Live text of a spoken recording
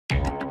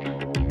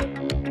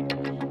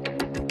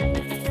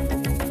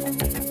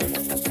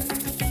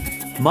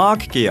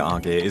MAAG Gear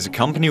AG is a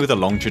company with a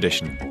long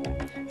tradition.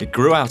 It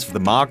grew out of the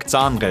MAAG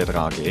Zahnräder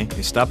AG,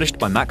 established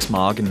by Max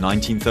MAAG in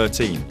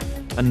 1913,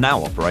 and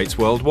now operates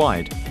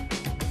worldwide.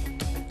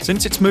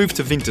 Since its move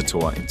to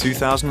Winterthur in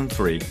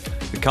 2003,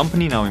 the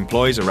company now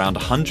employs around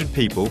 100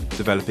 people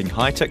developing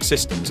high-tech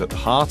systems at the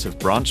heart of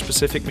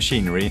branch-specific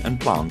machinery and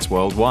plants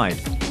worldwide.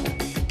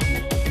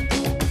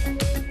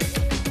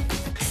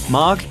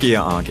 MAAG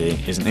Gear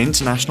AG is an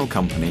international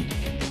company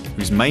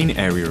whose main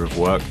area of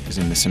work is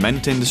in the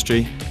cement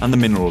industry and the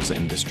minerals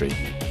industry.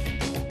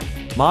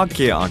 MAAG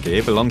Gear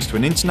AG belongs to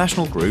an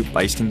international group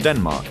based in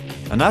Denmark,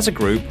 and as a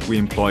group we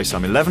employ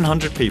some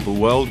 1,100 people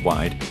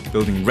worldwide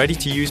building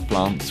ready-to-use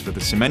plants for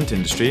the cement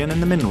industry and in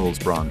the minerals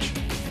branch.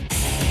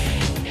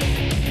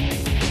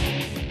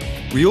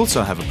 We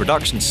also have a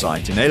production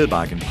site in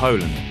Elblag in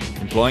Poland,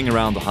 employing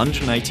around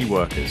 180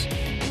 workers.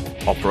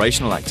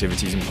 Operational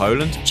activities in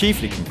Poland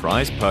chiefly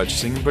comprise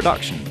purchasing and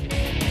production.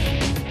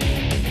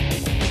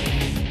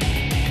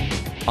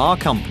 Our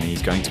company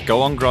is going to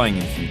go on growing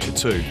in the future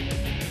too.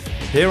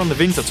 Here on the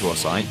Winterthur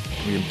site,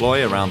 we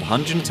employ around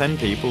 110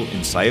 people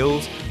in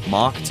sales,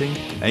 marketing,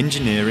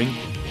 engineering,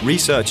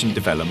 research and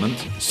development,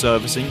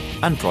 servicing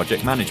and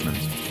project management.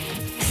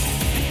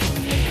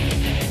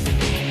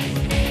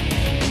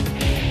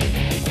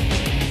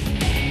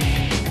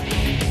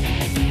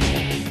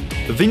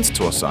 The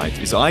Winterthur site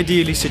is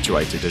ideally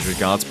situated as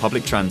regards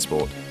public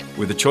transport,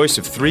 with a choice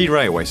of 3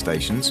 railway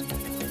stations,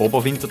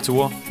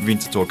 Oberwinterthur,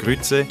 Winterthur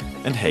Grütze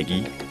and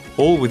Hegi,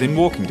 all within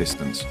walking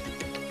distance.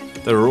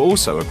 There are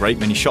also a great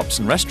many shops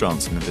and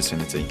restaurants in the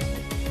vicinity.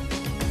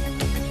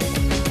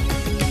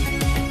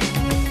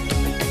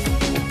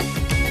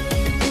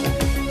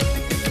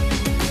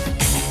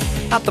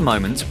 At the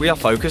moment, we are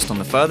focused on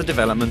the further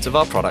development of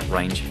our product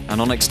range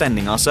and on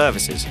extending our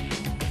services.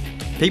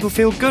 People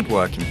feel good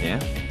working here.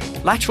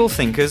 Lateral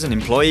thinkers and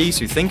employees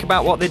who think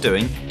about what they're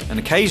doing and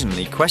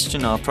occasionally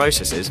question our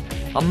processes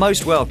are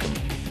most welcome,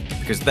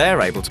 because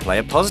they're able to play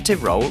a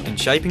positive role in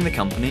shaping the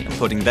company and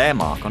putting their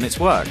mark on its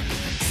work.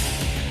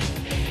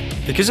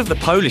 Because of the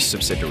Polish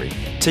subsidiary,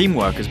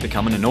 teamwork has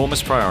become an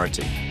enormous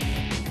priority.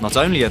 Not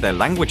only are there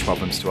language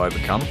problems to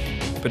overcome,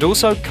 but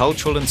also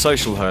cultural and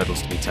social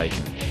hurdles to be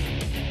taken.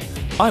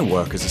 I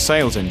work as a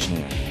sales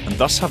engineer and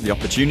thus have the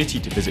opportunity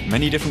to visit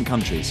many different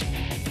countries.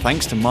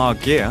 Thanks to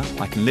MAAG Gear,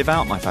 I can live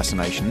out my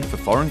fascination for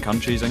foreign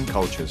countries and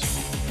cultures.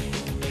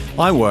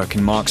 I work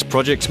in MAAG's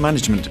projects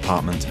management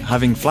department.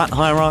 Having flat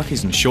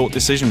hierarchies and short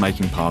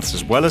decision-making paths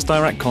as well as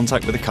direct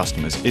contact with the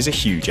customers is a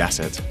huge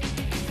asset.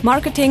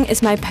 Marketing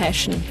is my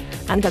passion,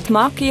 and at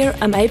MAAG Gear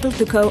I'm able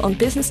to go on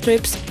business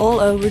trips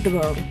all over the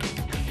world.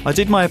 I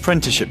did my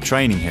apprenticeship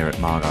training here at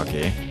MAAG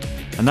Gear,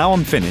 and now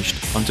I'm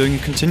finished, I'm doing a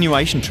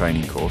continuation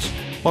training course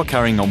while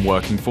carrying on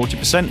working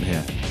 40%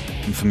 here.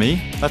 And for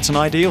me, that's an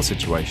ideal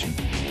situation.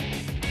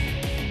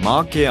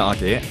 MAAG Gear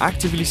AG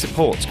actively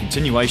supports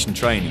continuation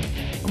training,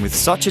 and with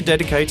such a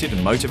dedicated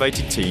and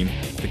motivated team,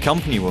 the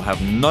company will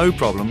have no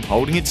problem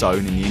holding its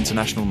own in the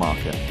international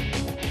market.